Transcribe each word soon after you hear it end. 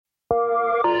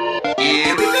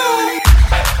Here we go.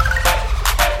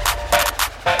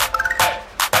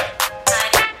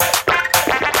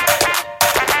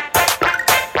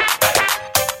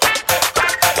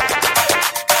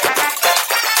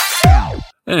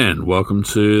 And welcome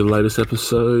to the latest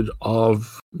episode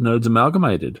of Nerds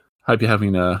Amalgamated. Hope you're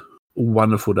having a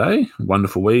wonderful day,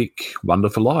 wonderful week,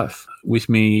 wonderful life. With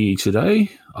me today,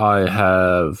 I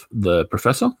have the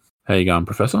Professor. How you going,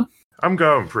 Professor? I'm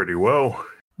going pretty well.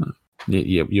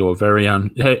 You're very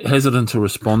hesitant to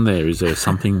respond there. Is there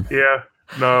something? Yeah,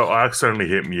 no, I accidentally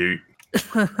hit mute.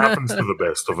 Happens to the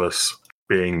best of us,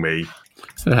 being me.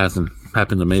 It hasn't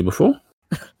happened to me before.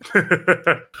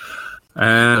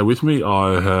 And with me,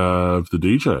 I have the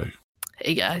DJ.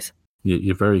 Hey guys.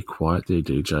 You're very quiet there,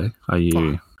 DJ. Are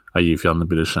you feeling a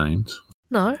bit ashamed?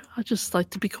 No, I just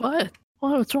like to be quiet.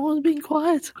 What's wrong with being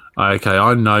quiet? Okay,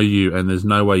 I know you, and there's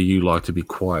no way you like to be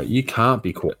quiet. You can't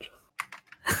be quiet.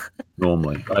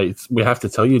 Normally. We have to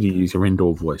tell you to use your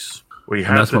indoor voice. We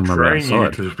had to train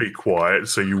you to be quiet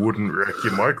so you wouldn't wreck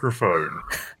your microphone.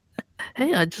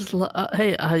 Hey, I'm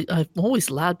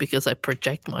always loud because I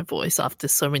project my voice after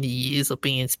so many years of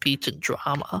being in speech and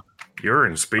drama. You're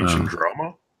in speech and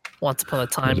drama? Once upon a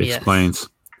time, It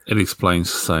explains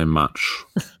so much.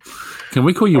 Can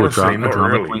we call you Honestly, a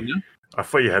drama queen now? I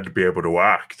thought you had to be able to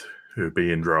act to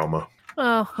be in drama.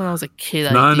 Well, when I was a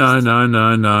kid, No.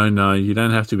 You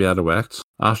don't have to be able to act.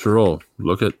 After all,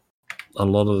 look at a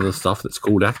lot of the stuff that's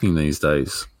called acting these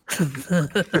days.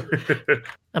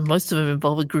 And most of them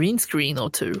involve a green screen or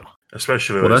two.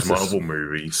 Especially those Marvel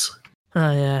movies.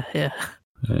 Oh, yeah. Yeah,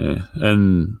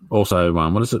 and also,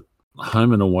 what is it?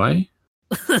 Home and Away?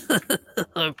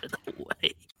 Home and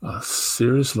Away.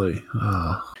 Seriously?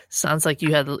 Sounds like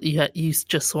you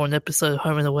just saw an episode of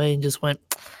Home and Away and just went,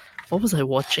 what was I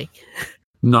watching?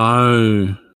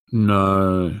 No.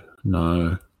 Even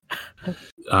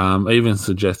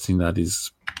suggesting that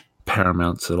is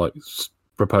paramount to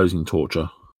proposing torture.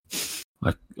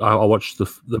 I watched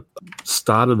the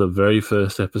start of the very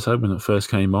first episode when it first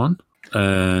came on,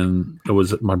 and it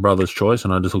was my brother's choice,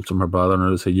 and I just looked at my brother and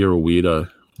I just said, "You're a weirdo,"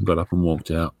 and got up and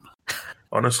walked out.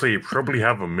 Honestly, you probably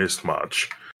haven't missed much.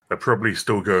 They're probably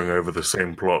still going over the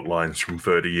same plot lines from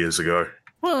 30 years ago.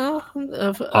 Well,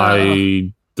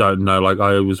 I don't know.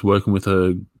 I was working with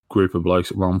a group of blokes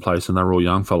at one place, and they were all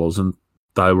young fellas, and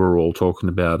they were all talking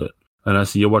about it. And I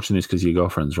said, "You're watching this because of your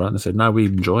girlfriends, right?" And they said, "No, we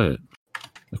enjoy it."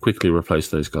 I quickly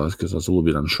replaced those guys because I was a little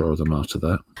bit unsure of them after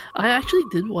that. I actually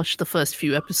did watch the first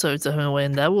few episodes of Home and Away,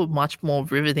 and they were much more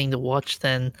riveting to watch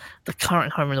than the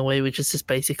current Home and Away, which is just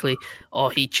basically,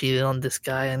 he cheated on this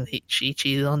guy and she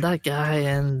cheated on that guy,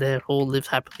 and they all lived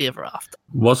happily ever after.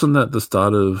 Wasn't that the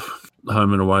start of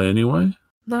Home and Away anyway?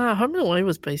 No, Home and Away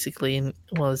was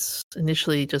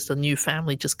initially just a new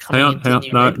family just coming into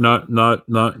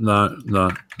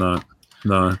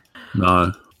No.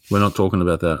 We're not talking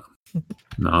about that.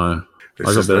 No.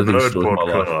 This is the Nerd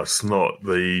Podcast, not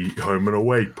the Home and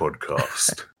Away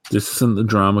podcast. This isn't the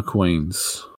Drama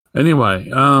Queens.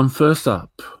 Anyway, first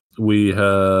up, we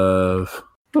have...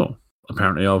 Oh,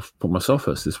 apparently I've put myself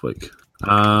first this week.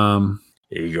 Here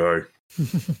you go.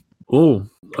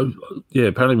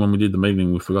 Apparently when we did the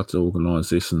meeting, we forgot to organise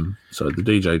this, and so the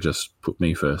DJ just put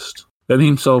me first. Then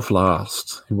himself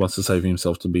last. He wants to save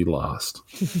himself to be last.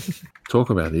 Talk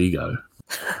about ego.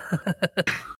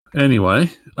 Anyway,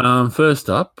 first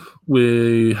up,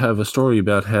 we have a story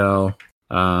about how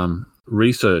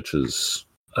researchers,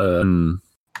 engineers,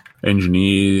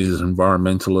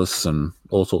 environmentalists, and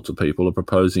all sorts of people are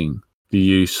proposing the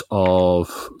use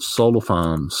of solar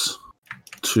farms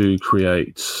to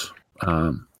create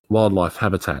wildlife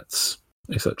habitats,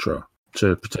 etc.,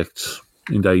 to protect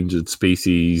endangered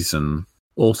species and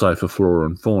also for flora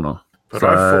and fauna. But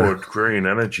I thought green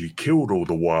energy killed all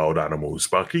the wild animals,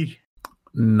 Bucky.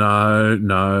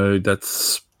 No,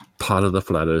 that's part of the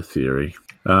flat Earth theory.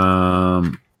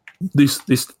 This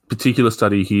particular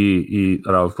study here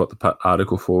that I've got the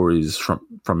article for is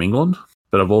from England,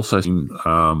 but I've also seen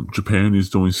Japan is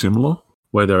doing similar,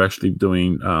 where they're actually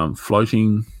doing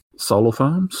floating solar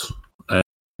farms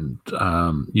and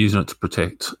using it to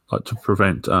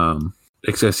prevent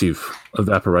excessive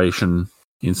evaporation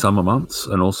in summer months,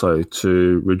 and also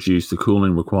to reduce the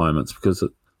cooling requirements because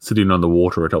sitting on the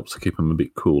water, it helps to keep them a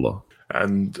bit cooler.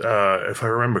 And if I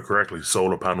remember correctly,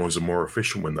 solar panels are more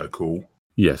efficient when they're cool.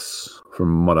 Yes,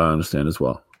 from what I understand as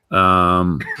well.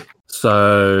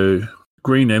 So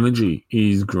green energy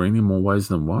is green in more ways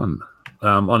than one.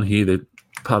 On here, that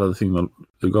part of the thing that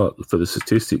they got for the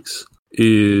statistics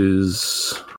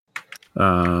is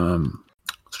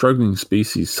struggling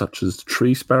species such as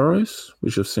tree sparrows,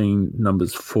 which have seen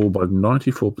numbers fall by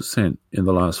 94% in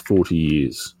the last 40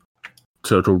 years.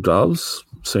 Turtle doves,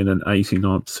 seen an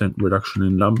 89% reduction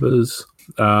in numbers.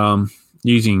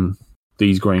 Using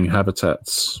these green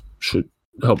habitats should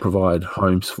help provide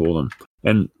homes for them.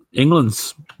 And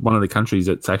England's one of the countries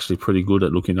that's actually pretty good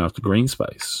at looking after green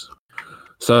space.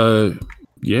 So,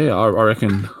 yeah, I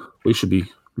reckon we should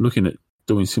be looking at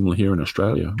doing similar here in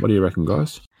Australia. What do you reckon,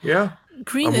 guys? Yeah.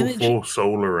 Green I'm all energy. for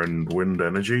solar and wind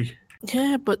energy.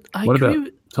 Yeah, but I What agree about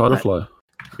with, tidal flow?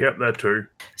 Yep, that too.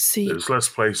 see, There's less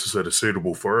places that are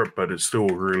suitable for it, but it's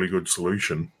still a really good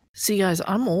solution. See, guys,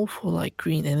 I'm all for like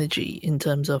green energy in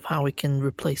terms of how we can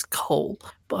replace coal,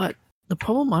 but the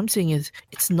problem I'm seeing is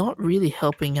it's not really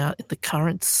helping out in the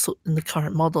current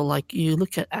model. Like you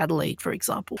look at Adelaide, for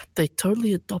example, they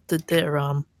totally adopted their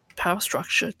power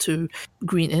structure to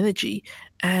green energy,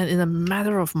 and in a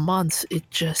matter of months, it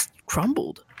just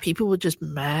crumbled. People were just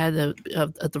mad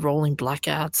at the rolling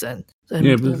blackouts, and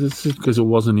Yeah, but this is because it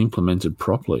wasn't implemented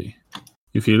properly.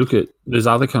 If you look at, there's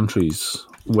other countries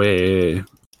where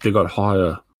they got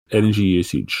higher energy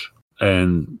usage,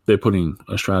 and they're putting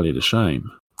Australia to shame.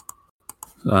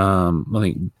 I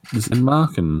think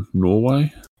Denmark and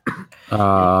Norway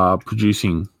are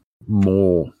producing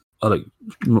more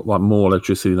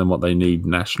electricity than what they need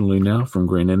nationally now from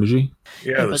green energy.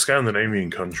 Yeah, the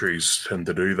Scandinavian countries tend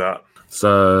to do that.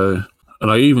 So,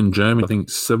 and even Germany, I think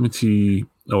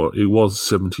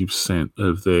 70%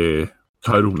 of their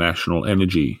total national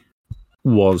energy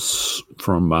was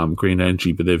from green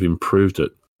energy, but they've improved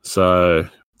it. So,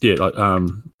 yeah, like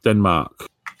Denmark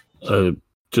are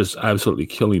just absolutely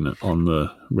killing it on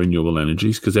the renewable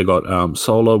energies because they got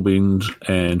solar, wind,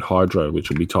 and hydro, which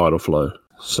would be tidal flow.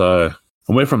 So,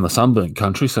 and we're from the sunburnt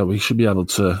country, so we should be able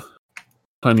to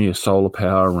plenty of solar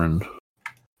power and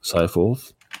so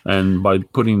forth. And by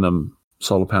putting them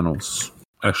solar panels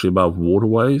actually above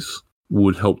waterways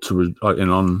would help to and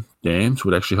on dams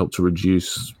would actually help to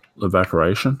reduce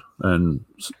evaporation and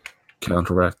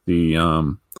counteract the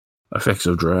effects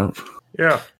of drought.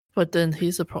 Yeah. But then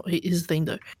here's the thing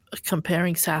though,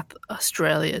 comparing South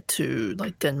Australia to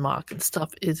like Denmark and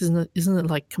stuff, isn't it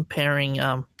like comparing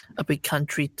a big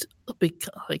country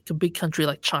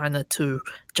like China to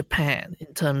Japan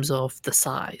in terms of the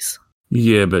size?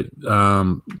 Yeah, but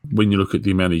when you look at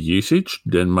the amount of usage,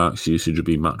 Denmark's usage would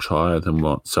be much higher than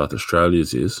what South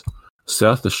Australia's is.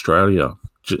 South Australia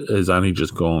has only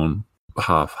just gone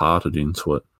half-hearted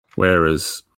into it,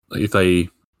 whereas if they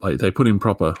put in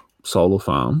proper solar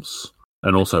farms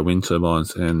and also wind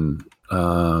turbines and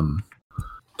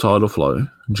tidal flow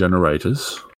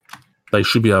generators, they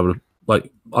should be able to,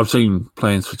 like, I've seen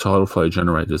plans for tidal flow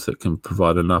generators that can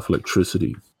provide enough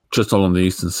electricity just along the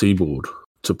eastern seaboard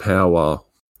to power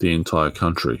the entire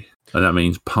country. And that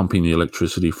means pumping the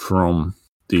electricity from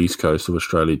the east coast of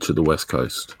Australia to the west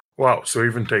coast. Wow, so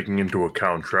even taking into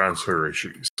account transfer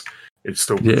issues, it's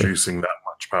still producing that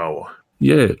much power.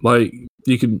 Yeah, like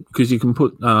you can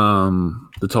put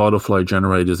the tidal flow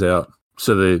generators out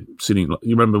so they're sitting.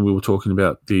 You remember we were talking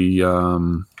about the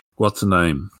what's the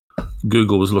name?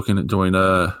 Google was looking at doing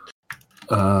a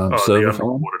server the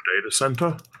farm. underwater data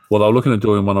center. Well, they were looking at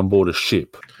doing one on board a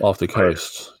ship off the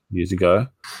coast years ago.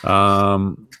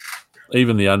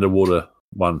 Even the underwater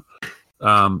one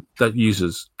that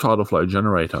uses tidal flow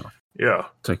generator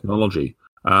technology.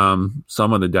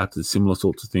 Someone adapted similar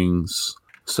sorts of things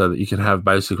so that you can have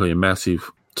basically a massive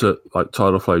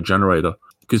tidal flow generator,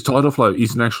 because tidal flow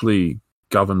isn't actually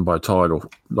governed by tidal,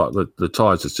 like the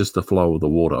tides. It's just the flow of the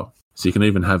water. So you can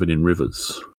even have it in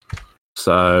rivers.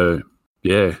 So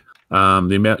yeah.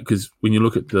 The amount, because when you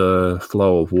look at the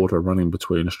flow of water running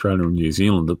between Australia and New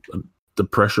Zealand, the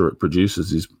pressure it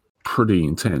produces is pretty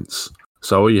intense.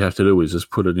 So all you have to do is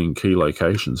just put it in key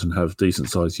locations and have decent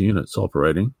sized units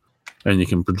operating, and you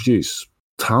can produce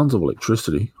tons of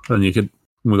electricity. And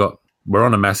we're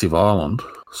on a massive island,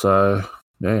 so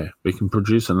yeah, we can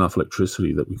produce enough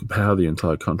electricity that we can power the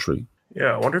entire country.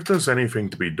 Yeah, I wonder if there's anything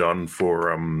to be done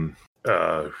for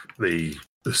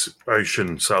this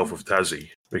ocean south of Tassie,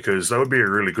 because that would be a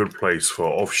really good place for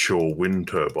offshore wind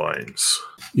turbines.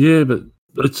 Yeah, but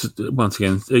it's once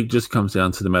again, it just comes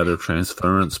down to the matter of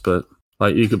transference. But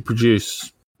like you could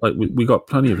produce, like we got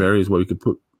plenty of areas where we could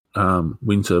put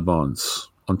wind turbines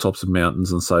on tops of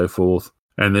mountains and so forth.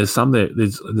 And there's some there.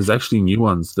 There's actually new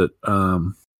ones that are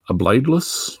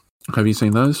bladeless. Have you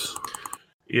seen those?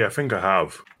 Yeah, I think I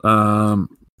have. I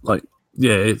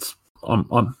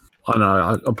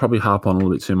know I probably harp on a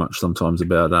little bit too much sometimes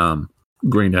about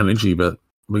green energy, but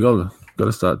we got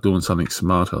to start doing something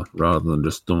smarter rather than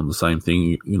just doing the same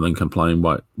thing and then complain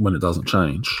when it doesn't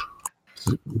change.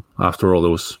 After all,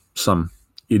 there was some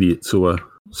idiots who were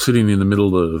sitting in the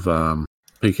middle of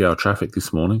peak hour traffic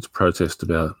this morning to protest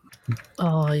about.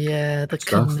 Oh yeah, the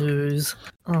Stuff. canoes.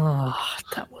 Oh,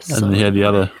 that was. And so they had the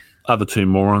annoying. other two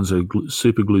morons who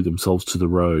super glued themselves to the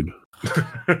road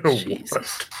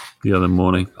Jesus. the other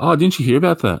morning. Oh, didn't you hear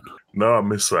about that? No, I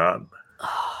missed that.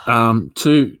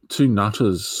 Two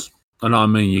nutters, and I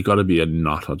mean you got to be a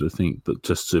nutter to think that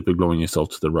just super gluing yourself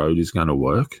to the road is going to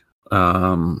work.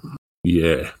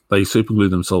 Yeah, they super glued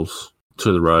themselves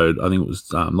to the road. I think it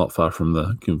was not far from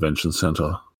the convention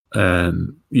centre,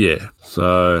 and yeah,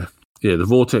 so yeah, the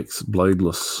Vortex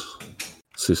bladeless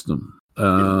system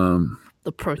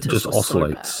The protest just was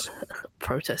oscillates. so bad.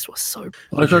 Protest was so bad.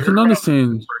 Like I can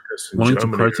understand Protests in wanting to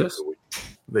Germany protest. over the week.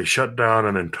 They shut down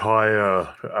an entire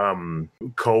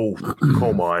coal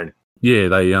mine. Yeah,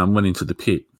 they went into the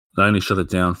pit. They only shut it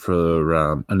down for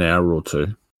an hour or two,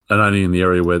 and only in the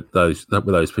area where those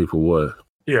people were.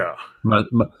 Yeah.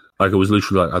 Like it was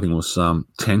literally like I think it was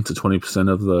 10 to 20%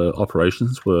 of the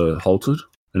operations were halted,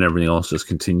 and everything else just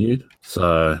continued.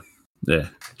 So yeah.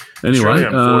 It's Anyway, really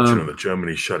unfortunate that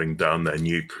Germany's shutting down their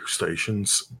nuke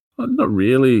stations. not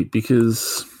really,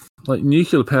 because like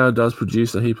nuclear power does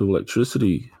produce a heap of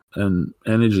electricity and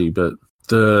energy, but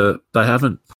they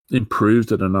haven't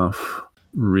improved it enough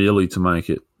really to make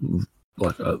it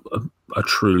like a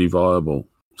truly viable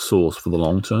source for the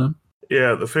long term.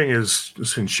 Yeah, the thing is,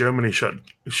 since Germany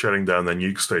shutting down their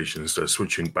nuke stations, they're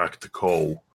switching back to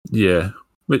coal. Yeah,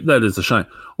 but that is a shame.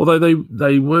 Although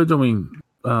they were doing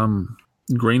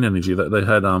green energy, that they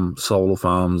had solar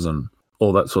farms and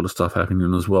all that sort of stuff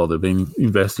happening as well. They've been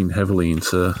investing heavily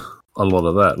into a lot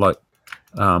of that. Like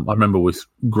I remember with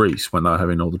Greece when they were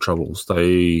having all the troubles,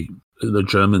 the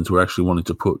Germans were actually wanting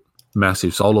to put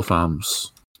massive solar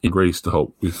farms in Greece to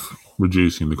help with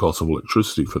reducing the cost of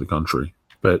electricity for the country.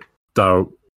 But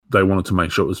they wanted to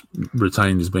make sure it was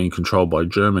retained as being controlled by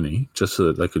Germany, just so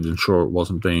that they could ensure it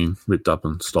wasn't being ripped up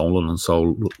and stolen and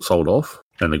sold off.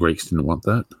 And the Greeks didn't want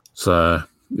that. So,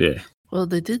 yeah. Well,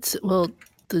 they did.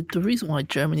 The reason why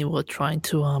Germany were trying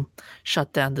to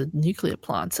shut down the nuclear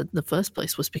plants in the first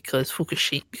place was because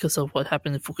of what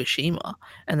happened in Fukushima,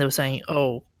 and they were saying,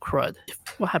 "Oh crud! If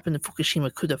what happened in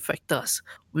Fukushima could affect us,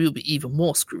 we'll be even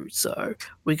more screwed. So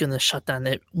we're going to shut down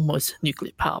most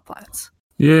nuclear power plants."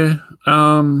 Yeah.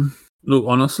 Look,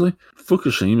 honestly,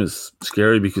 Fukushima's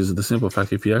scary because of the simple fact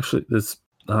there's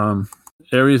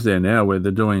areas there now where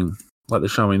they're doing, like they're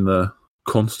showing the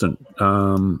constant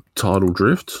tidal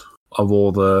drift of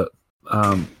all the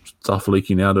stuff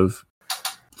leaking out of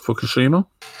Fukushima.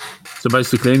 So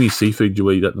basically any seafood you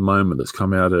eat at the moment that's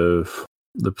come out of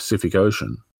the Pacific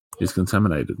Ocean is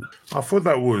contaminated. I thought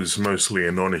that was mostly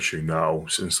a non-issue now,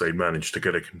 since they managed to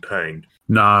get it contained.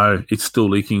 No, it's still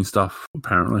leaking stuff,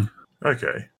 apparently.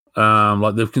 Okay.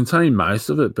 Like they've contained most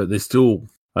of it, but they're still,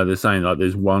 like they're saying, like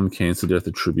there's one cancer death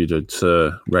attributed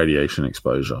to radiation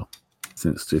exposure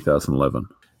since 2011.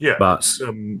 Yeah, But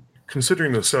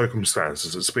considering the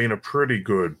circumstances, it's been a pretty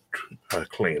good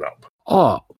cleanup.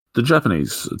 the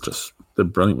Japanese they're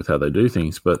brilliant with how they do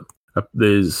things, but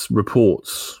there's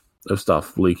reports of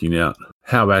stuff leaking out.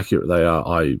 How accurate they are,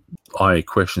 I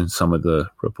question some of the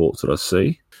reports that I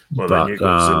see. Well, but, the new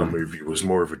Godzilla movie was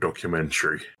more of a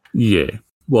documentary. Yeah.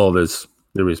 Well,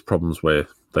 there is problems where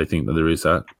they think that there is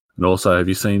that. And also, have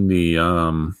you seen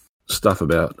the stuff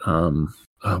about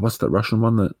what's that Russian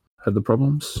one that had the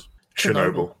problems?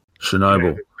 Chernobyl.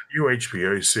 Chernobyl. Yeah, the new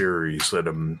HBO series that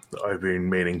I've been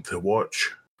meaning to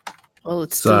watch. Well,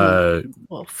 it's still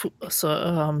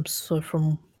So so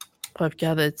from what I've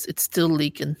gathered, it's still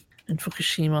leaking in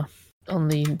Fukushima,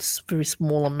 only in very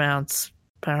small amounts,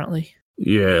 apparently.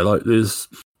 yeah, like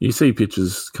you see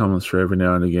pictures coming through every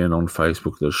now and again on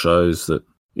Facebook that shows that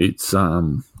it's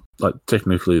like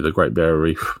technically the Great Barrier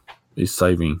Reef is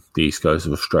saving the east coast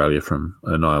of Australia from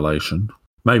annihilation.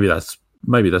 Maybe that's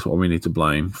what we need to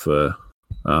blame for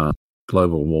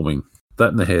global warming. That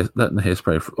and the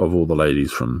hairspray of all the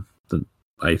ladies from the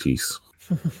 80s.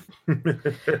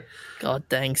 God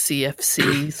dang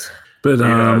CFCs. But the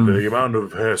amount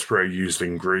of hairspray used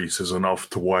in Greece is enough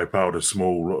to wipe out a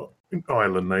small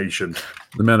island nation.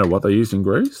 the amount of what they used in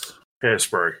Greece?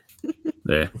 Hairspray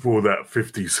Yeah. for that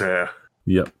 50s hair.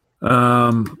 Yep.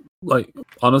 Like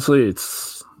honestly,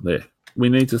 it's there. We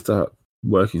need to start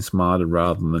working smarter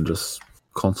rather than just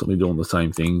constantly doing the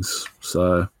same things.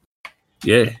 So,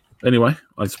 yeah. Anyway,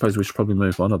 I suppose we should probably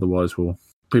move on. Otherwise,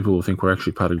 people will think we're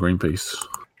actually part of Greenpeace.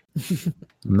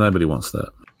 Nobody wants that.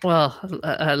 Well,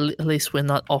 at least we're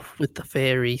not off with the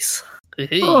fairies.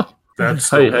 Oh,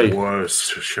 That's the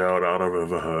worst shout out I've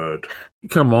ever heard.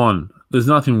 come on. There's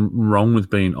nothing wrong with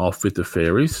being off with the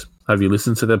fairies. Have you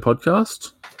listened to their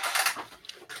podcast?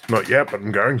 Not yet, but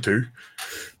I'm going to.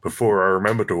 Before I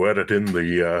remember to edit in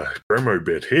the promo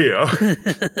bit here.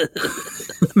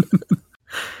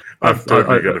 I'm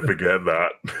totally going to forget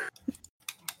that.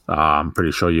 I'm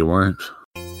pretty sure you won't.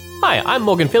 Hi, I'm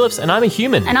Morgan Phillips and I'm a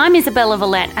human. And I'm Isabella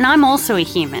Vallette and I'm also a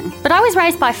human. But I was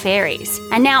raised by fairies.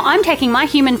 And now I'm taking my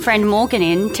human friend Morgan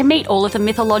in to meet all of the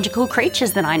mythological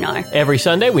creatures that I know. Every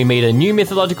Sunday we meet a new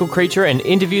mythological creature and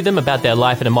interview them about their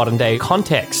life in a modern day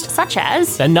context. Such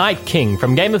as The Night King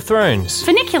from Game of Thrones.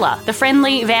 Funicula, the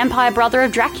friendly vampire brother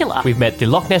of Dracula. We've met the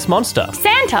Loch Ness Monster.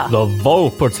 Santa. The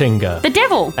Volpertinger. The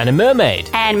Devil. And a mermaid.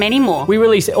 And many more. We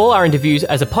release all our interviews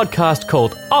as a podcast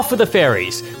called Off with the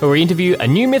Fairies, where we interview a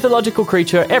new mythological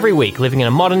creature every week living in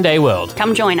a modern day world.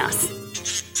 Come join us.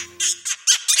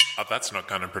 That's Not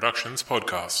Canon Productions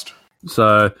podcast.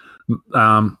 So,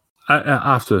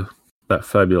 after that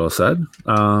fabulous ad,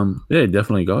 yeah,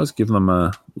 definitely, guys, give them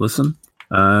a listen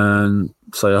and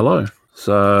say hello.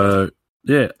 So,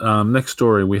 yeah, next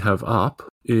story we have up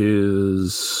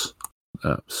is...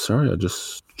 sorry, I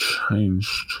just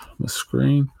changed my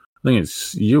screen. I think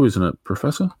it's you, isn't it,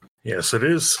 Professor? Yes, it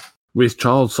is. With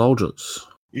child soldiers.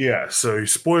 Yeah, so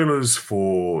spoilers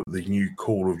for the new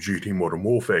Call of Duty Modern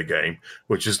Warfare game,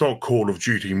 which is not Call of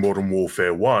Duty Modern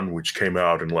Warfare 1, which came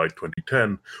out in like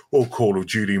 2010, or Call of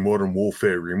Duty Modern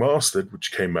Warfare Remastered,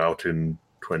 which came out in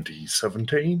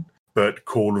 2017, but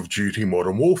Call of Duty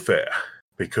Modern Warfare,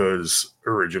 because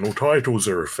original titles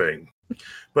are a thing.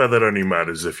 But that only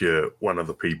matters if you're one of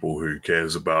the people who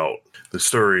cares about the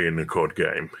story in the COD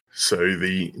game. So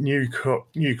the new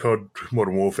COD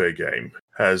Modern Warfare game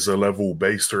has a level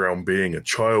based around being a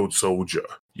child soldier.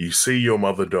 You see your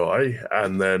mother die,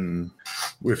 and then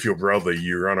with your brother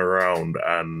you run around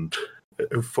and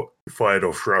fight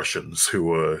off Russians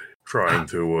who are trying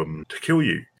to kill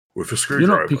you with a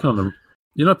screwdriver.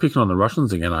 You're not picking on the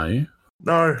Russians again, are you?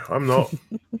 No, I'm not.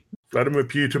 Vladimir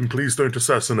Putin, please don't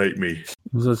assassinate me.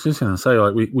 I was just going to say,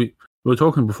 like, we were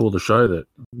talking before the show that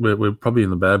we're probably in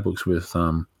the bad books with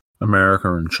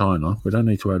America and China. We don't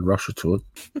need to add Russia to it.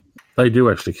 They do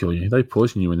actually kill you. They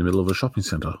poison you in the middle of a shopping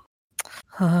centre.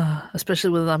 Especially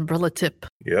with an umbrella tip.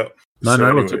 Yep. No,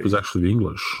 umbrella tip was actually the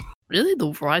English. Really?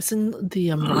 The Ryson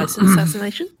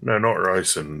assassination? No, not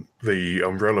Ryson. The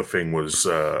umbrella thing was,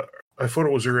 I thought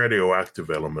it was a radioactive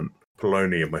element.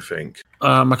 Polonium, I think.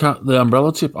 The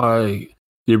umbrella tip, the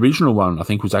original one, I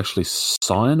think, was actually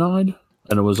cyanide,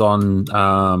 and it was on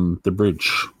the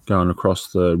bridge going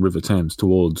across the River Thames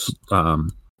towards...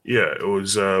 Yeah, it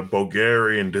was a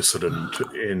Bulgarian dissident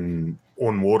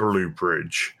on Waterloo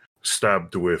Bridge,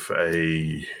 stabbed with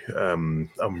a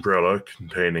umbrella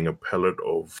containing a pellet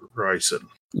of ricin.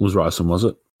 It was ricin, was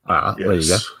it? Yes. There you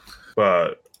go.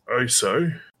 But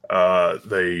also...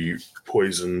 they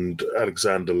poisoned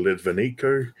Alexander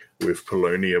Litvinenko with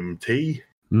polonium tea,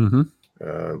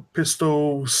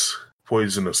 pistols,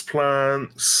 poisonous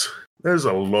plants. There's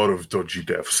a lot of dodgy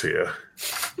deaths here.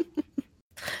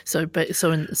 So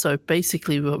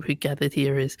basically, what we gathered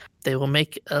here is they will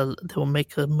make a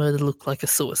murder look like a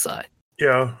suicide.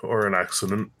 Yeah, or an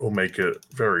accident, or make it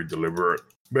very deliberate.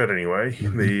 But anyway,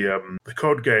 the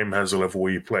COD game has a level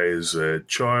where you play as a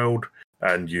child,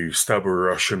 and you stab a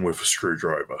Russian with a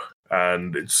screwdriver.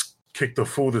 And it's kicked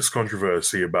off all this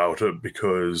controversy about it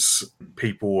because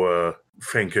people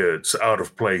think it's out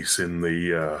of place in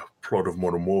the plot of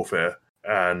Modern Warfare.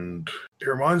 And it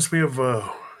reminds me of,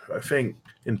 I think,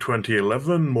 in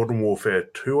 2011, Modern Warfare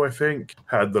 2, I think,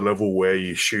 had the level where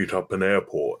you shoot up an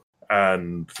airport.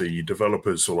 And the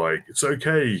developers were like, it's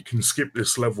okay, you can skip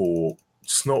this level.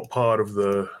 It's not part of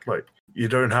the, you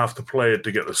don't have to play it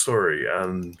to get the story.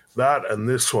 And that and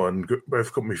this one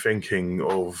both got me thinking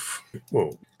of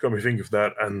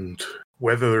that and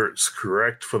whether it's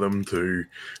correct for them to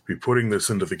be putting this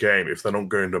into the game if they're not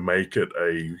going to make it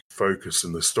a focus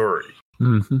in the story.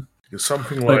 Mm-hmm. Because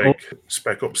something like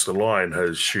Spec Ops The Line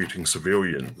has shooting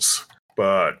civilians,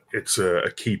 but it's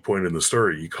a key point in the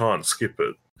story. You can't skip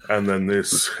it. And then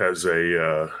this has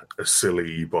a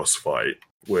silly boss fight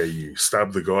where you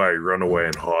stab the guy, run away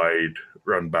and hide,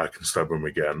 run back and stab him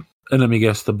again. And let me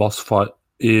guess, the boss fight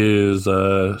is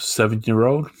a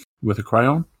 7-year-old with a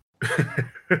crayon?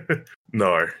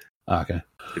 No. Okay.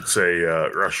 It's a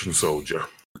Russian soldier.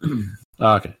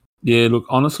 Okay. Yeah, look,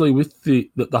 honestly, with the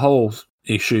whole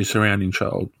issue surrounding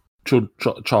child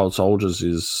soldiers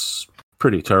is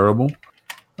pretty terrible.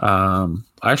 I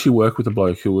actually work with a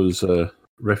bloke who was a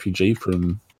refugee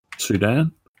from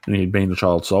Sudan, and he'd been a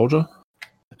child soldier.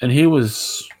 And he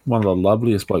was one of the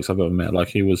loveliest blokes I've ever met. Like,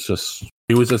 he was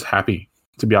just happy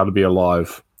to be able to be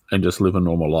alive and just live a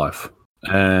normal life.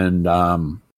 And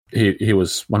he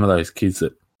was one of those kids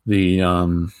that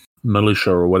the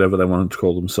militia or whatever they wanted to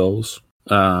call themselves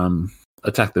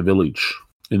attacked the village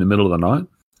in the middle of the night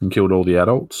and killed all the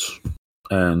adults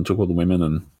and took all the women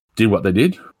and did what they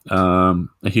did.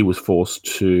 He was forced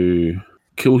to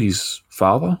kill his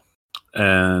father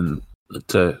and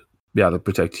to be able to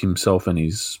protect himself and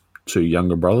his 2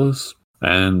 younger brothers.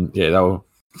 And yeah, they were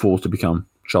forced to become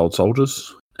child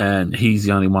soldiers. And he's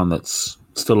the only one that's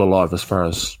still alive as far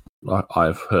as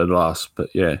I've heard last. But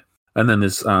yeah. And then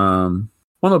there's one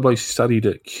of the blokes who studied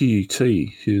at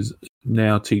QUT who's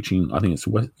now teaching, I think it's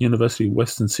University of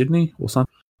Western Sydney or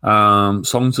something.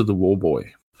 Songs of the War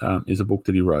Boy is a book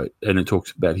that he wrote, and it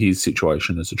talks about his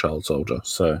situation as a child soldier.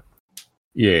 So,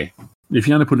 yeah, if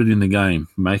you're going to put it in the game,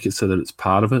 make it so that it's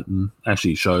part of it and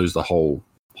actually shows the whole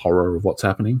horror of what's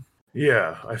happening.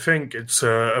 Yeah, I think it's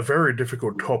a very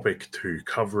difficult topic to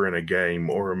cover in a game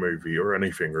or a movie or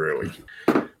anything, really.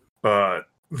 But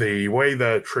the way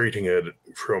they're treating it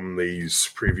from these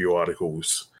preview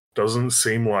articles doesn't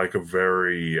seem like a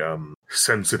very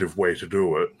sensitive way to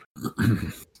do it.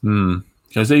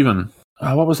 There's even,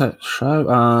 what was that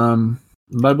show?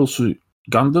 Mobile Suit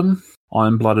Gundam,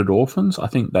 Iron-Blooded Orphans. I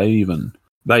think they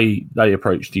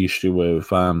approached the issue of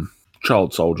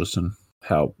child soldiers and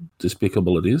how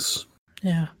despicable it is.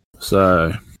 Yeah.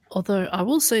 So, although I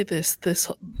will say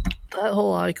that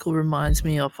whole article reminds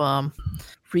me of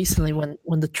recently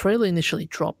when the trailer initially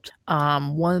dropped.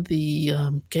 One of the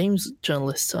games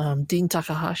journalists, Dean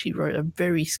Takahashi, wrote a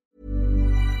very.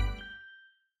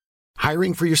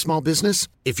 Hiring for your small business?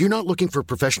 If you're not looking for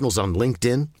professionals on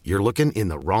LinkedIn, you're looking in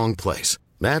the wrong place.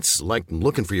 That's like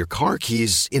looking for your car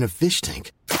keys in a fish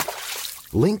tank.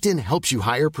 LinkedIn helps you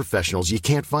hire professionals you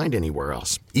can't find anywhere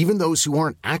else, even those who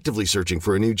aren't actively searching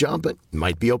for a new job but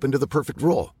might be open to the perfect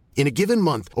role. In a given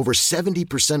month, over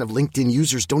 70% of LinkedIn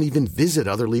users don't even visit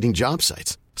other leading job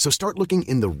sites. So start looking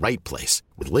in the right place.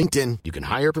 With LinkedIn, you can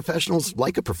hire professionals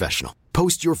like a professional.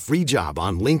 Post your free job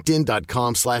on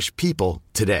linkedin.com/people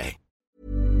today.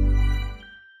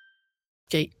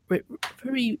 Okay,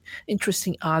 very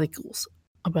interesting articles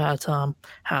about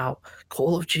how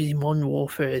Call of Duty Modern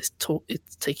Warfare is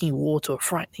it's taking war to a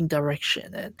frightening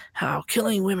direction, and how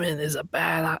killing women is a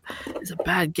bad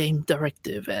game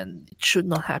directive and it should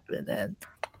not happen. And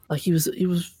like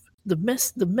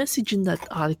the message in that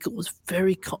article was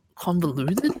very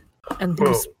convoluted. And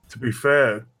to be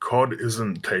fair, COD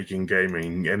isn't taking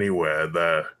gaming anywhere.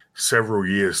 They're several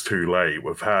years too late.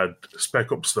 We've had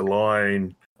Spec Ops: The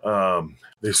Line,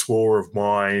 This War of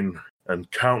Mine, and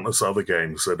countless other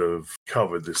games that have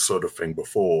covered this sort of thing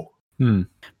before.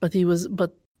 But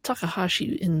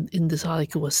Takahashi in this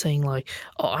article was saying like,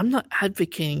 I'm not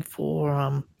advocating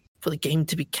for the game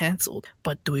to be cancelled,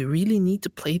 but do we really need to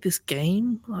play this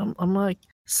game? I'm like,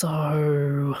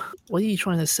 so what are you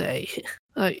trying to say?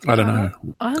 Like, I don't know.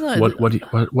 I don't know.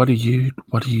 What are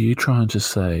you trying to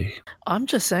say? I'm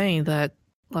just saying that,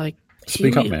 like,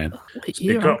 speak up, man.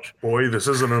 Speak up, boy. This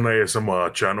isn't an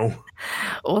ASMR channel.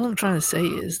 All I'm trying to say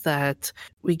is that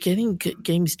we're getting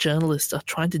games journalists are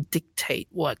trying to dictate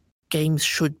what games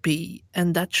should be,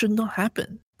 and that should not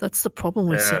happen. That's the problem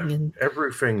we're seeing.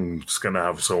 Everything's going to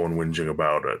have someone whinging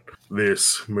about it.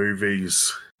 This,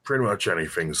 movies, pretty much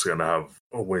anything's going to have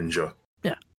a whinger.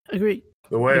 Yeah, agree.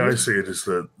 The way I see it is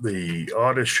that the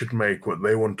artist should make what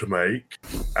they want to make,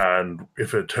 and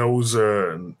if it tells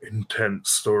an intense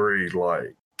story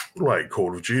like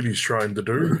Call of Duty's trying to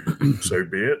do, so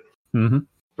be it. Mm-hmm.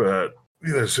 But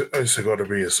there's also got to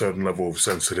be a certain level of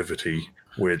sensitivity,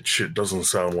 which it doesn't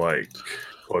sound like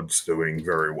COD's doing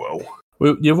very well.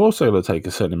 Well, you've also got to take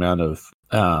a certain amount of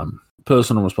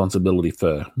personal responsibility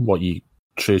for what you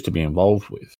choose to be involved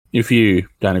with. If you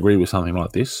don't agree with something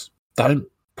like this, don't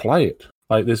play it.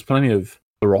 Like, there's plenty of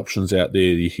other options out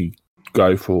there that you can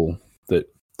go for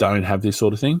that don't have this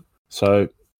sort of thing. So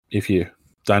if you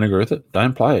don't agree with it,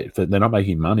 don't play it. If they're not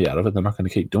making money out of it, they're not going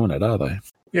to keep doing it, are they?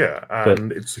 Yeah,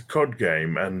 and it's a COD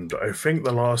game, and I think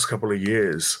the last couple of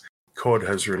years, COD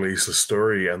has released the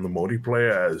story and the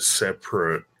multiplayer as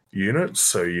separate units,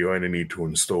 so you only need to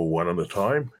install one at a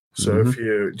time. So if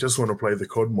you just want to play the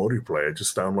COD multiplayer,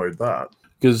 just download that.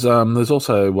 Because there's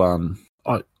also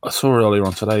I saw earlier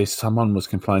on today, someone was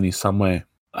complaining somewhere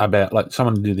about, like,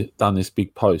 someone done this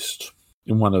big post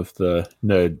in one of the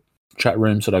nerd chat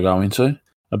rooms that I go into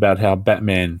about how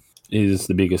Batman is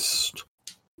the biggest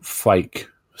fake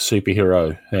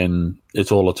superhero and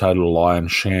it's all a total lie and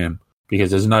sham,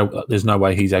 because there's no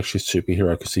way he's actually a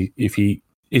superhero, because if he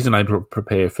isn't able to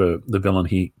prepare for the villain,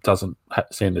 he doesn't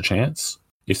stand a chance.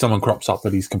 If someone crops up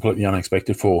that he's completely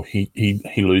unexpected for, he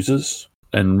loses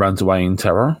and runs away in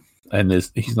terror. and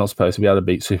he's not supposed to be able to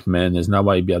beat Superman. There's no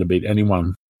way he'd be able to beat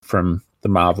anyone from the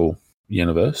Marvel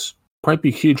universe. Quite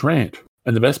big, huge rant.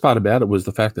 And the best part about it was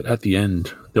the fact that at the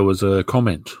end, there was a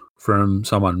comment from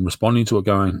someone responding to it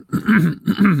going,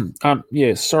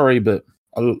 yeah, sorry, but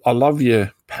I love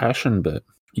your passion, but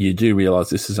you do realise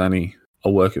this is only a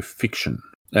work of fiction.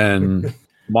 And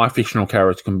my fictional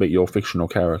character can beat your fictional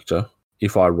character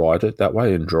if I write it that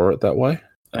way and draw it that way.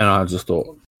 And I just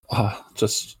thought,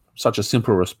 just such a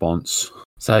simple response.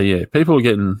 So, yeah, people are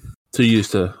getting too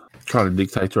used to trying to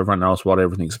dictate to everyone else what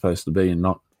everything's supposed to be and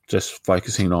not just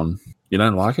focusing on, you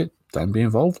don't like it, don't be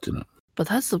involved in it. But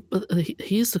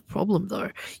here's the problem, though.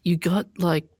 You got,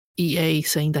 like, EA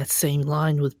saying that same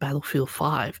line with Battlefield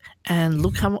 5, and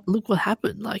look what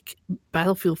happened. Like,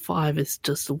 Battlefield 5 is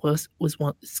just the worst.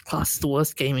 It's classed as the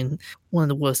worst game in one of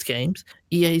the worst games.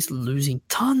 EA is losing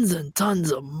tons and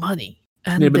tons of money.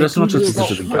 And yeah, but that's not just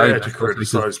because of the fair game. to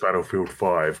criticise Battlefield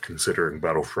 5 considering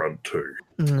Battlefront 2.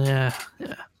 Yeah.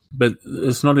 But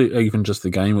it's not even just the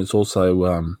game. It's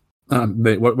also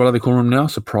what do they call them now?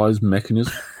 Surprise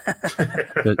mechanism.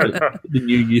 the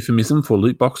new euphemism for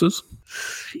loot boxes.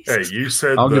 Hey, you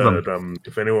said that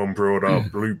if anyone brought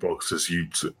up loot boxes,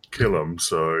 you'd kill them.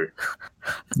 So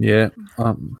yeah,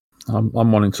 I'm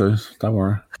wanting to. Don't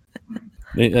worry.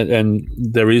 And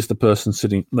there is the person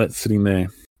sitting there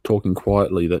talking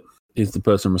quietly that is the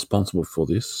person responsible for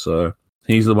this. So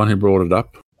he's the one who brought it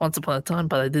up. Once upon a time,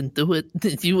 but I didn't do it.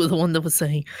 You were the one that was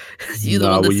saying. You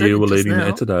were leading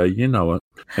there today. You know it.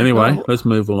 Anyway, let's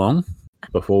move along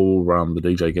before the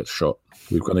DJ gets shot.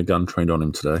 We've got a gun trained on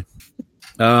him today.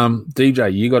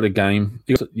 DJ, you got a game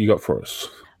you got for us?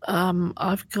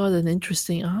 I've got an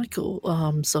interesting article.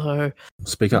 So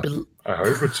speak up. I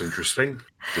hope it's interesting.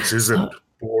 This isn't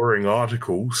boring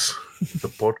articles. The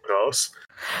podcast.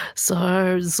 So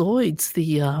Zoids,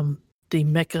 the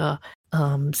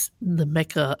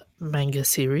Mecha manga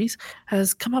series,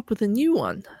 has come up with a new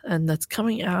one, and that's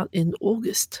coming out in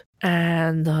August.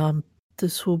 And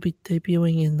this will be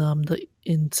debuting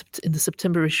in the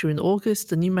September issue in August.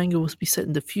 The new manga will be set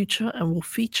in the future and will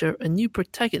feature a new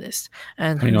protagonist.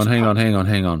 And hang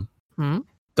on. Hmm?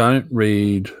 Don't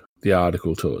read the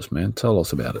article to us, man. Tell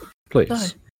us about it, please. No.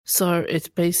 So it's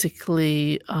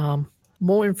basically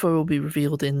more info will be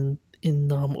revealed in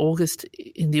August,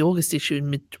 in the August issue,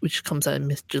 which comes out in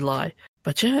mid-July.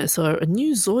 But yeah, so a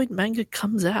new Zoid manga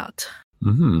comes out.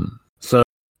 Mm-hmm. So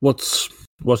what's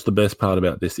the best part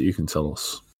about this that you can tell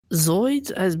us?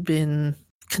 Zoid has been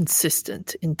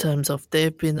consistent in terms of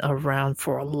they've been around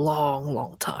for a long,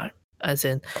 long time. As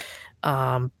in,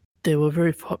 they were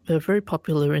very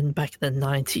popular back in the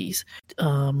 90s.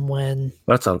 When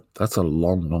that's a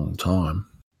long, long time.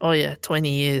 Oh yeah, 20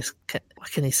 years.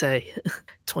 What can you say?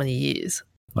 20 years.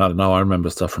 I don't know. I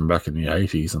remember stuff from back in the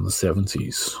 80s and the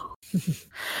 70s.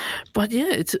 But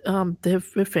yeah, it's they're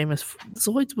famous.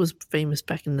 Zoid was famous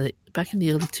back in the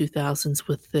early 2000s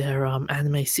with their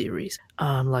anime series,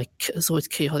 like Zoid's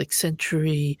Chaotic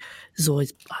Century,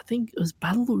 Zoid's, I think it was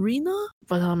Battle Arena.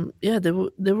 But yeah, they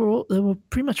were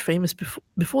pretty much famous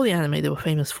before the anime. They were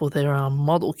famous for their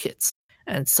model kits,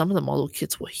 and some of the model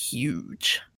kits were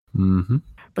huge. Mm-hmm.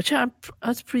 But yeah,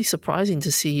 that's pretty surprising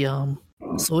to see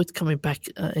Zoid coming back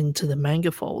into the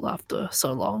manga fold after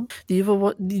so long. Did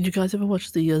you guys ever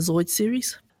watch the Zoid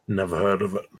series? Never heard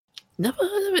of it. Never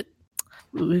heard of it.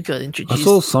 We got introduced. I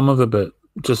saw some of it, but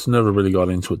just never really got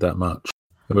into it that much.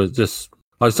 It was just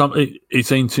like it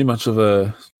seemed too much of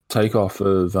a takeoff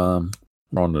of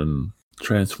Ron and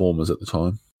Transformers at the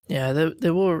time. Yeah,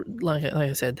 they were like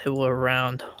I said, they were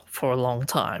around for a long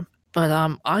time. But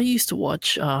I used to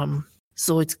watch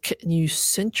Zoid's New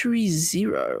Century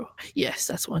Zero. Yes,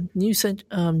 that's one. New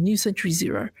Century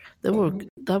Zero.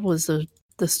 That was the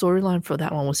storyline for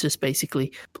that one was just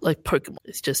basically like Pokemon.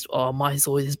 It's just, my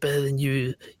Zoid is better than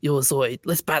your Zoid.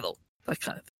 Let's battle. That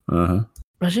kind of thing. Uh-huh.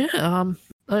 But yeah,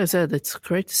 like I said, it's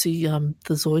great to see the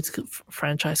Zoids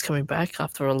franchise coming back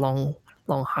after a long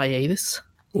hiatus.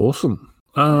 Awesome.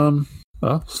 Well,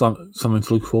 something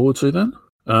to look forward to then.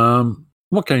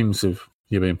 What games have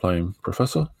you been playing,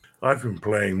 Professor? I've been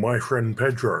playing My Friend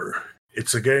Pedro.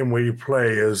 It's a game where you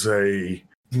play as a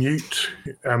mute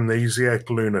amnesiac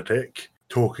lunatic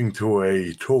talking to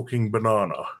a talking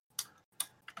banana.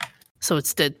 So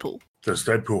it's Deadpool. Does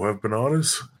Deadpool have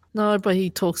bananas? No, but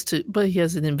he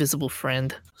has an invisible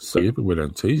friend. So yeah, but we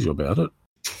don't tease you about it.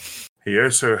 He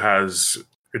also has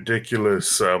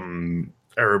ridiculous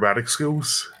aerobatic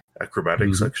skills.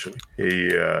 Acrobatics, actually.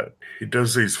 He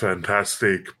does these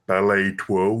fantastic ballet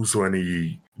twirls when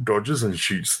he dodges and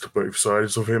shoots to both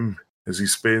sides of him as he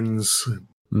spins.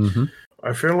 Mm-hmm.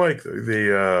 I feel like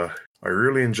the I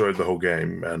really enjoyed the whole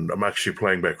game, and I'm actually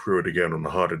playing back through it again on a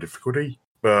harder difficulty.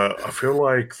 But I feel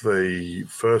like the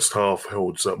first half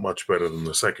holds up much better than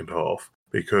the second half,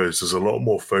 because there's a lot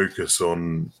more focus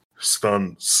on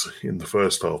stunts in the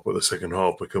first half, but the second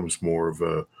half becomes more of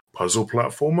a puzzle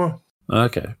platformer.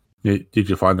 Okay. Did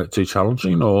you find it too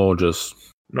challenging, or just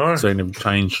No. seeing it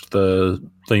changed the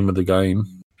theme of the game?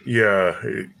 Yeah,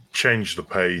 it changed the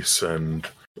pace, and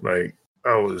like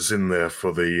I was in there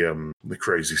for the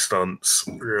crazy stunts,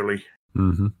 really.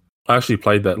 Mm-hmm. I actually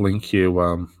played that link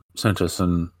you sent us,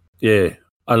 and yeah,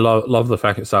 I love the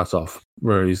fact it starts off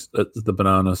where he's the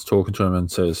bananas talking to him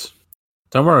and says,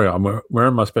 "Don't worry, I'm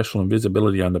wearing my special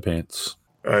invisibility underpants."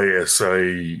 Yes,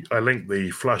 I linked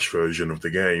the Flash version of the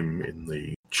game in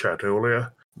the chat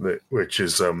earlier, which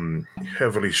is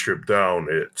heavily stripped down.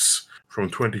 It's from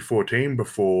 2014,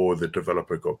 before the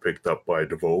developer got picked up by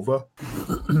Devolver.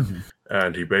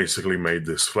 And he basically made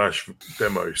this Flash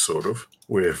demo, sort of,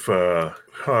 with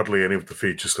hardly any of the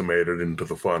features that made it into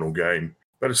the final game.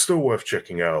 But it's still worth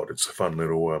checking out. It's a fun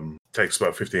little, takes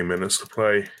about 15 minutes to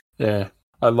play. Yeah,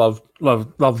 I love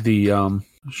the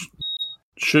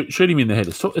shoot him in the head.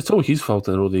 It's all his fault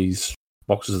that all these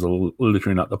boxes are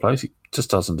littering up the place. He just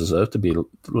doesn't deserve to be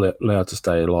allowed to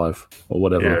stay alive or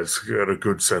whatever. Yeah, it's got a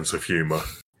good sense of humour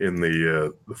in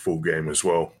the full game as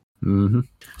well. Mm-hmm.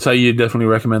 So you definitely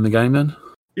recommend the game then?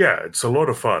 Yeah, it's a lot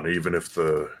of fun, even if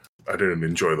I didn't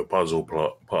enjoy the puzzle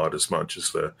part as much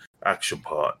as the action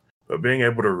part. But being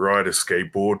able to ride a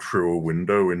skateboard through a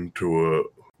window into a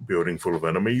building full of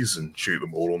enemies and shoot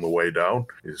them all on the way down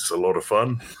is a lot of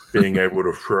fun. Being able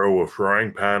to throw a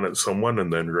frying pan at someone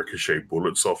and then ricochet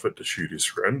bullets off it to shoot his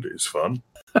friend is fun.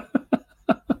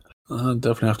 I'll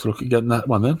definitely have to look at getting that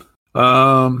one then.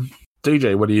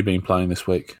 DJ, what have you been playing this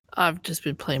week? I've just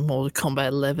been playing Mortal Kombat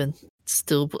 11.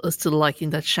 Still liking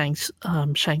that Shang Tsung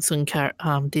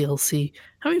DLC.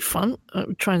 Having fun,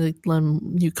 trying to learn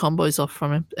new combos off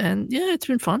from him, and yeah, it's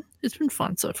been fun. It's been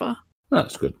fun so far.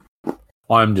 That's good.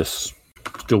 I'm just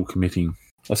still committing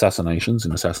assassinations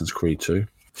in Assassin's Creed 2.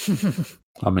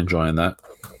 I'm enjoying that.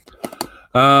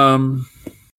 Well,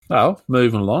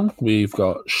 moving along, we've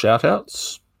got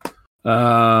shout-outs.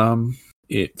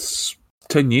 It's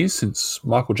 10 years since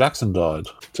Michael Jackson died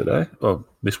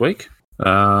this week.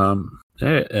 30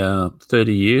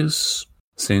 years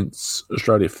since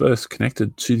Australia first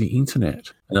connected to the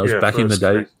internet. And that was back in the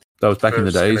day. That was back in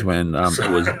the days when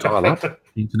it was dial-up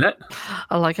internet.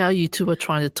 I like how you two are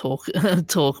trying to talk,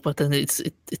 but then it's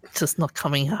just not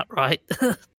coming out right.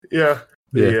 Yeah.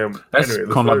 That's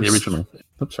anyway, kind of like the original.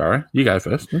 I'm sorry. You go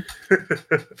first.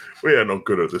 We are not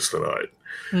good at this tonight.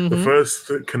 Mm-hmm. The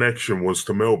first connection was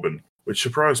to Melbourne, which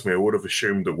surprised me. I would have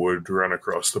assumed it would run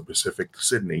across the Pacific to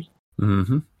Sydney.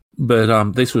 Mm-hmm.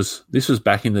 But this was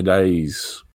back in the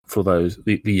days for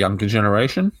the younger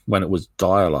generation when it was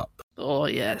dial-up. Oh,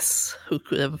 yes. Who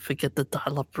could ever forget the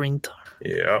dial-up ringtone?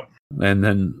 Yeah. And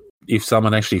then if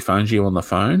someone actually phones you on the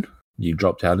phone, you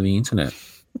dropped out of the internet.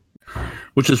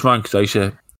 Which is fun because I used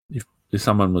to, if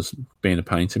someone was being a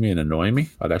pain to me and annoying me,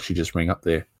 I'd actually just ring up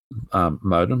their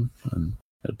modem and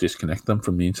disconnect them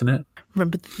from the internet.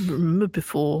 Remember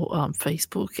before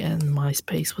Facebook and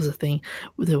MySpace was a thing,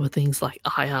 there were things like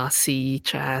IRC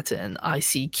chat and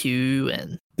ICQ,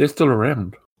 and they're still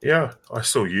around. Yeah, I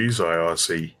still use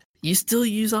IRC. You still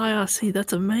use IRC?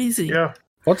 That's amazing. Yeah.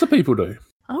 What do people do?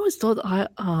 I always thought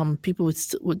people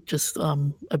would just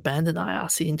abandon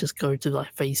IRC and just go to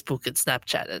like Facebook and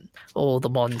Snapchat and all the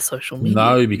modern social media.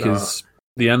 No, because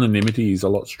the anonymity is a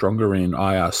lot stronger in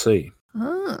IRC.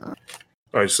 Ah.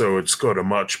 Oh, so it's got a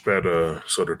much better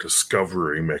sort of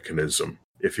discovery mechanism.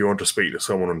 If you want to speak to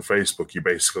someone on Facebook, you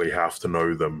basically have to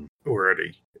know them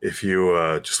already. If you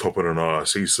just hop on an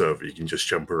IRC server, you can just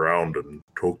jump around and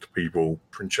talk to people,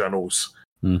 different channels.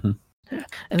 Mm-hmm. Yeah.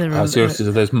 And then seriously,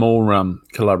 so there's more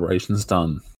collaborations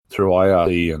done through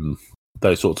IRC and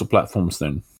those sorts of platforms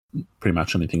than pretty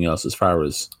much anything else as far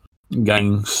as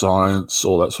gang science,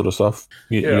 all that sort of stuff.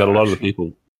 You got a lot of the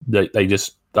people,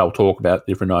 they'll talk about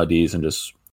different ideas and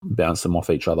just bounce them off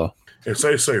each other. It's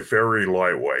also very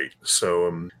lightweight,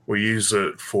 so we use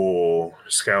it for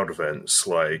scout events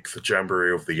like the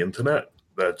Jamboree of the Internet.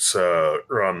 That's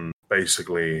run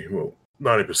basically,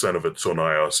 90% of it's on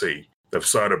IRC. They've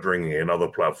started bringing in other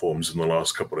platforms in the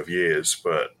last couple of years,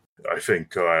 but I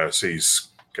think IRC's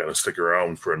going to stick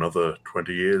around for another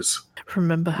 20 years.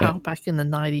 Remember how back in the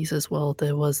 90s as well,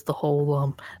 there was the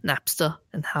whole Napster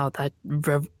and how that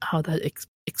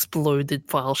exploded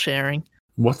file sharing.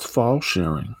 What's file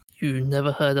sharing? You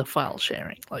never heard of file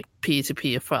sharing, like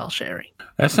peer-to-peer file sharing.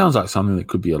 That sounds like something that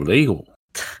could be illegal.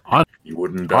 You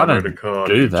wouldn't I download don't a card.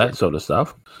 do that sort of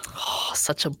stuff. Oh,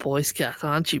 such a Boy Scout,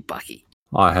 aren't you, Bucky?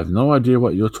 I have no idea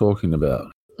what you're talking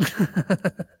about.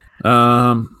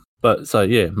 But so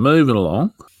yeah, moving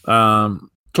along.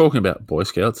 Talking about Boy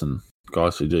Scouts and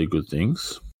guys who do good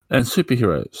things and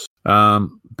superheroes.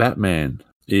 Batman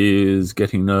is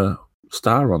getting a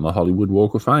star on the Hollywood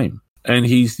Walk of Fame, and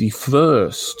he's the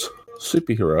first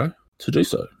superhero to do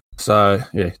so. So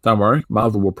yeah, don't worry,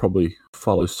 Marvel will probably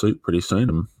follow suit pretty soon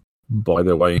and buy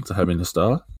their way into having a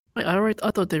star. Wait,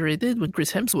 I thought they already did when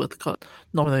Chris Hemsworth got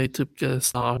nominated to get a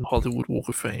star on Hollywood Walk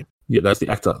of Fame. Yeah, that's the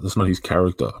actor. That's not his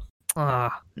character.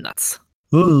 Ah, nuts.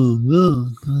 Oh no!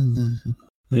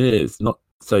 Yeah, it's not.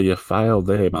 So you failed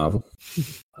there, Marvel.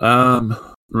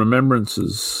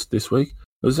 Remembrances this week.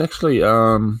 It was actually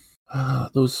there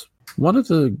was one of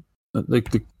the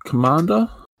commander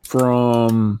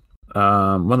from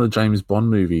one of the James Bond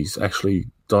movies actually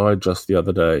died just the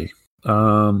other day.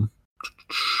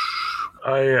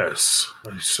 Yes.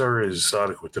 I saw his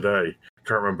article today.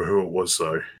 Can't remember who it was,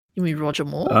 though. You mean Roger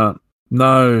Moore?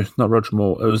 No, not Roger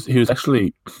Moore. He was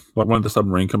actually like one of the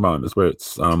submarine commanders where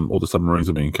it's all the submarines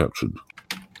are being captured.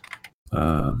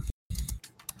 Yeah,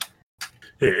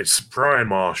 it's Brian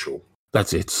Marshall.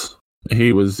 That's it.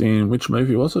 He was in which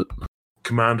movie was it?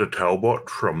 Commander Talbot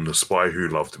from The Spy Who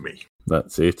Loved Me.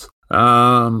 That's it.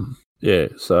 Yeah,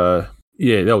 so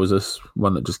yeah, that was this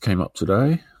one that just came up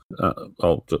today.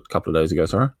 Just a couple of days ago,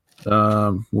 sorry.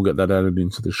 We'll get that added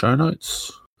into the show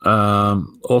notes.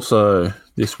 Also,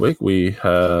 this week we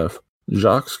have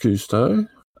Jacques Cousteau,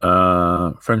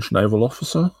 French naval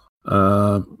officer.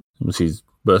 It was his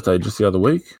birthday just the other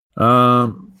week.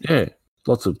 Yeah,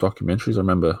 lots of documentaries I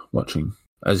remember watching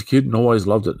as a kid and always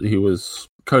loved it. He was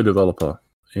co-developer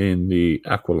in the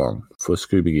Aqualung for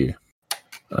scuba gear.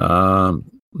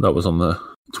 That was on the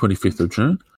 25th of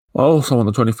June. Also on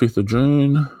the 25th of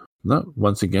June,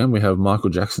 once again, we have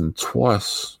Michael Jackson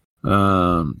twice.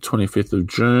 25th of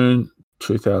June,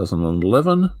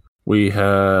 2011. We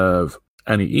have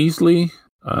Annie Easley,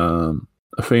 a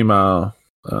female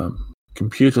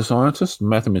computer scientist,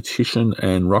 mathematician,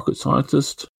 and rocket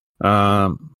scientist.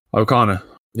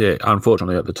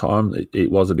 Unfortunately at the time,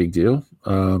 it was a big deal.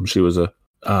 She was a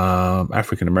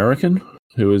African American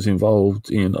who was involved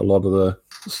in a lot of the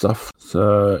stuff.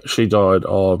 So she died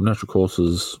of natural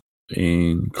causes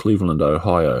in Cleveland,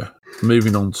 Ohio.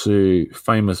 Moving on to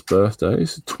famous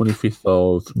birthdays, 25th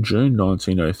of June,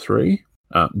 1903.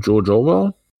 George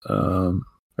Orwell, a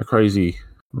crazy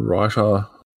writer,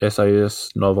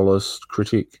 essayist, novelist,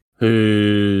 critic,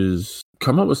 who's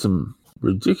come up with some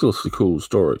ridiculously cool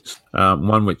stories.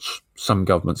 One which some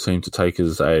governments seem to take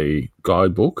as a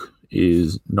guidebook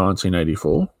is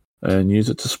 1984 and use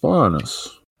it to spy on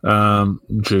us.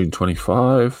 June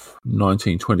 25,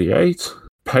 1928.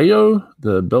 Peyo,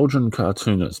 the Belgian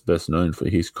cartoonist best known for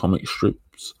his comic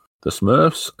strips The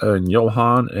Smurfs and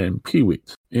Johan and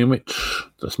Peewit, in which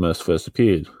the Smurfs first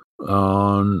appeared.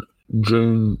 On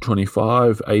June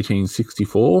 25,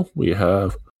 1864, we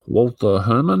have Walter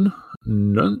Hermann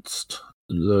Nernst,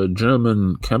 the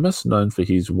German chemist known for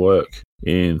his work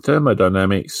in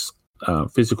thermodynamics,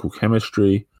 physical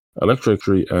chemistry,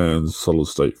 electrochemistry, and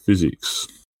solid-state physics.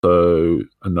 So,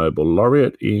 a Nobel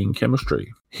laureate in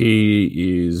chemistry.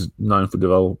 He is known for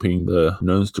developing the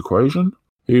Nernst equation.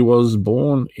 He was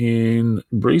born in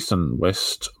Briesen,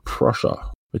 West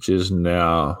Prussia, which is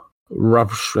now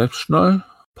Rabszewno,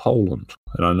 Poland.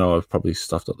 And I know I've probably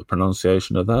stuffed up the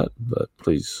pronunciation of that, but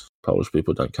please, Polish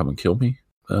people, don't come and kill me.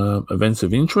 Events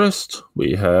of interest,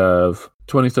 we have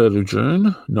 23rd of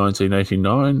June,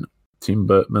 1989, Tim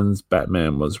Burton's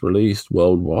Batman was released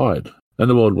worldwide, and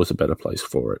the world was a better place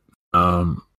for it.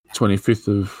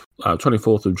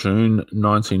 24th of June,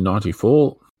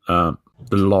 1994, The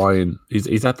Lion,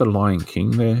 is that The Lion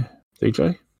King there,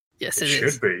 DJ? Yes, It it is.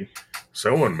 should be.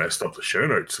 Someone messed up the show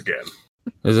notes again.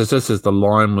 As it says, The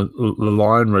Lion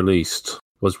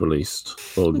was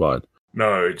released worldwide.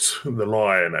 No, it's the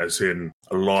lion, as in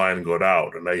a lion got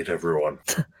out and ate everyone.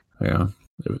 Yeah,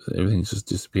 everything's just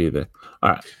disappeared there. All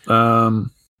right.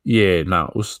 It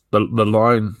was the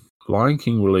Lion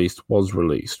King was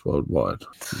released worldwide.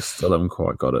 You still haven't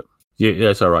quite got it. Yeah,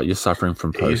 it's all right. You're suffering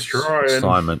from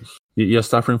post-assignment. You're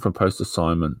suffering from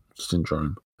post-assignment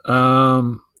syndrome.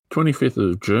 25th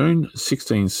of June,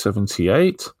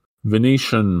 1678,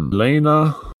 Venetian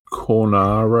Lena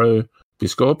Cornaro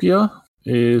Piscopia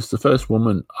is the first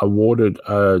woman awarded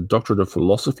a doctorate of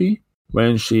philosophy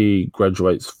when she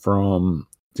graduates from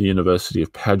the University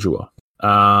of Padua.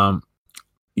 Go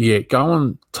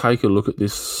and take a look at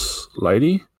this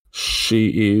lady.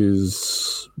 She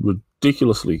is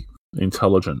ridiculously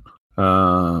intelligent.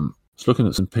 I was looking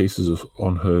at some pieces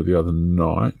on her the other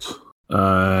night,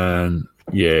 and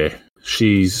Yeah,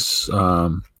 she was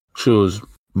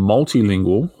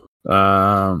multilingual.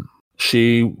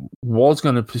 She was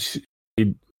going to pursue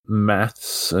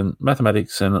maths and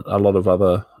mathematics and a lot of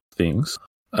other things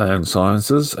and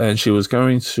sciences, and she was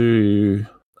going to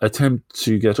attempt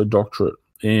to get a doctorate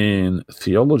in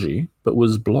theology, but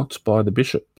was blocked by the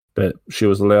bishop. But she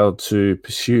was allowed to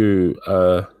pursue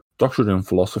a doctorate in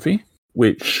philosophy,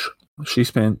 which she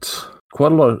spent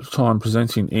quite a lot of time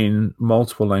presenting in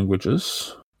multiple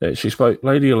languages.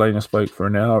 Lady Elena spoke for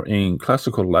an hour in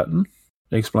classical Latin,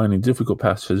 explaining difficult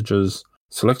passages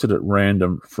selected at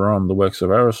random from the works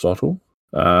of Aristotle,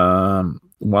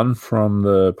 one from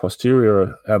the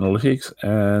Posterior Analytics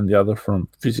and the other from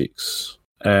Physics.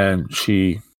 And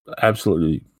she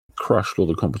absolutely crushed all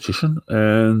the competition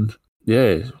and,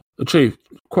 achieved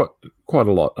quite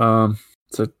a lot.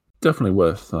 So definitely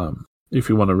worth, if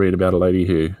you want to read about a lady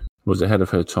who was ahead of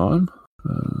her time,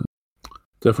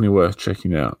 definitely worth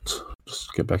checking out.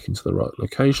 Just get back into the right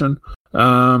location.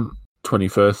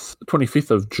 25th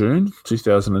of June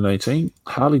 2018,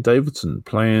 Harley-Davidson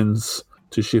plans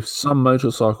to shift some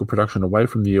motorcycle production away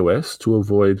from the US to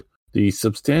avoid the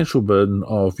substantial burden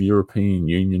of European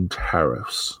Union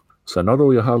tariffs. So not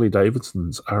all your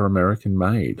Harley-Davidsons are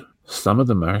American-made. Some of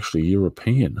them are actually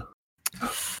European.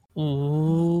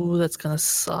 Ooh, that's gonna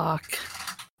suck.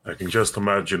 I can just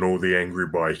imagine all the angry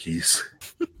bikies.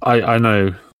 I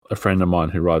know a friend of mine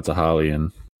who rides a Harley,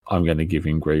 and I'm going to give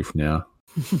him grief now.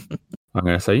 I'm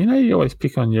going to say, you always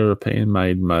pick on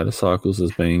European-made motorcycles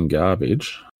as being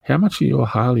garbage. How much of your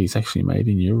Harleys actually made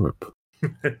in Europe?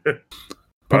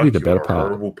 Probably the better part. You're a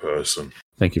horrible person.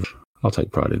 Thank you. I'll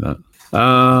take pride in that.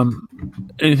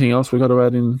 Anything else we got to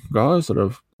add in, guys, that I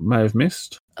may have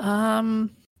missed? Nah,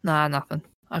 nothing.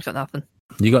 I've got nothing.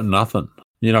 You got nothing?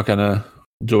 You're not going to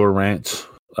do a rant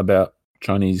about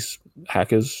Chinese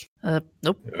hackers?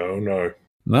 Nope. Oh, no.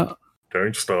 No?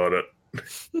 Don't start it.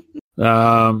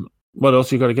 What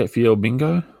else you got to get for your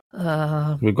bingo?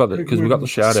 We've got the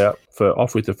shout out for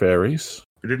Off with the Fairies.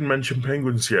 We didn't mention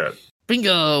penguins yet.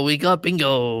 Bingo! We got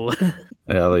bingo! Yeah,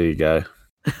 there you go.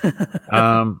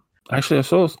 Actually, I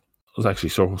saw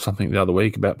something the other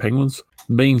week about penguins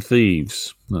being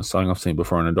thieves. That's something I've seen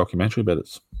before in a documentary, but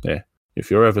it's if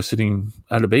you're ever sitting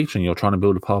at a beach and you're trying to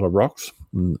build a pile of rocks,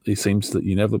 and it seems that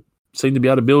you never seem to be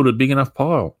able to build a big enough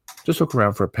pile, just look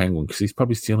around for a penguin because he's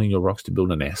probably stealing your rocks to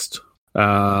build a nest.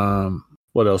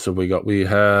 What else have we got? We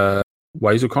have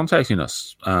ways of contacting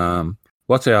us.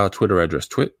 What's our Twitter address?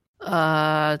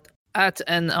 At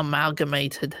an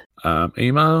amalgamated.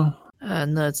 Email?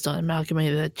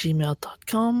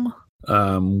 nerds.amalgamated@gmail.com.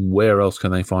 Where else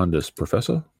can they find us,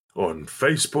 Professor? On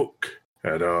Facebook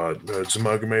at our Nerds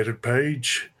Amalgamated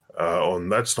page, on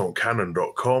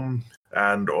that'snotcanon.com,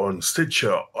 and on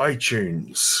Stitcher,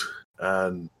 iTunes,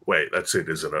 and wait, that's it,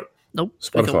 isn't it? Nope.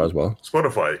 Spotify as well.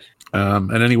 Spotify.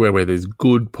 And anywhere where there's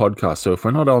good podcasts. So if we're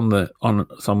not on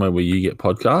somewhere where you get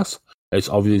podcasts, it's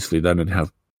obviously they don't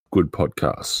have good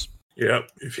podcasts. Yep.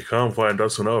 If you can't find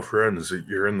us and our friends,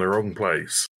 you're in the wrong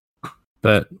place.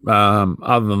 But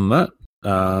other than that,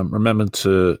 remember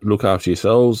to look after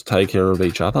yourselves, take care of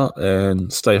each other,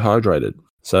 and stay hydrated.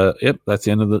 So, that's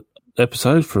the end of the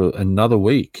episode for another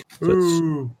week.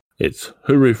 So it's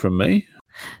hooroo from me.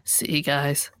 See you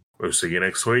guys. We'll see you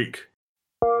next week.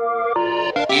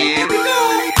 Here we go.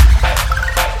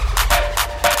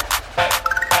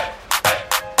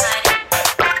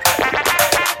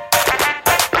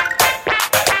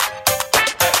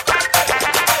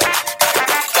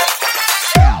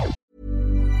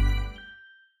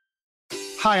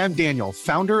 Hi, I'm Daniel,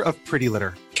 founder of Pretty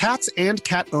Litter. Cats and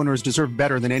cat owners deserve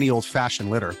better than any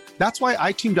old-fashioned litter. That's why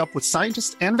I teamed up with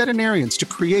scientists and veterinarians to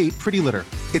create Pretty Litter.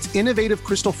 Its innovative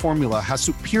crystal formula has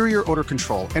superior odor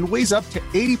control and weighs up to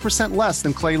 80% less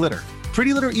than clay litter.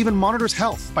 Pretty Litter even monitors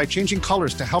health by changing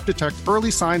colors to help detect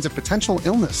early signs of potential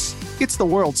illness. It's the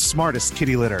world's smartest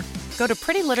kitty litter. Go to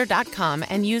prettylitter.com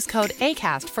and use code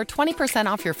ACAST for 20%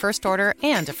 off your first order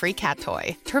and a free cat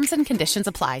toy. Terms and conditions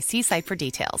apply. See site for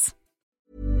details.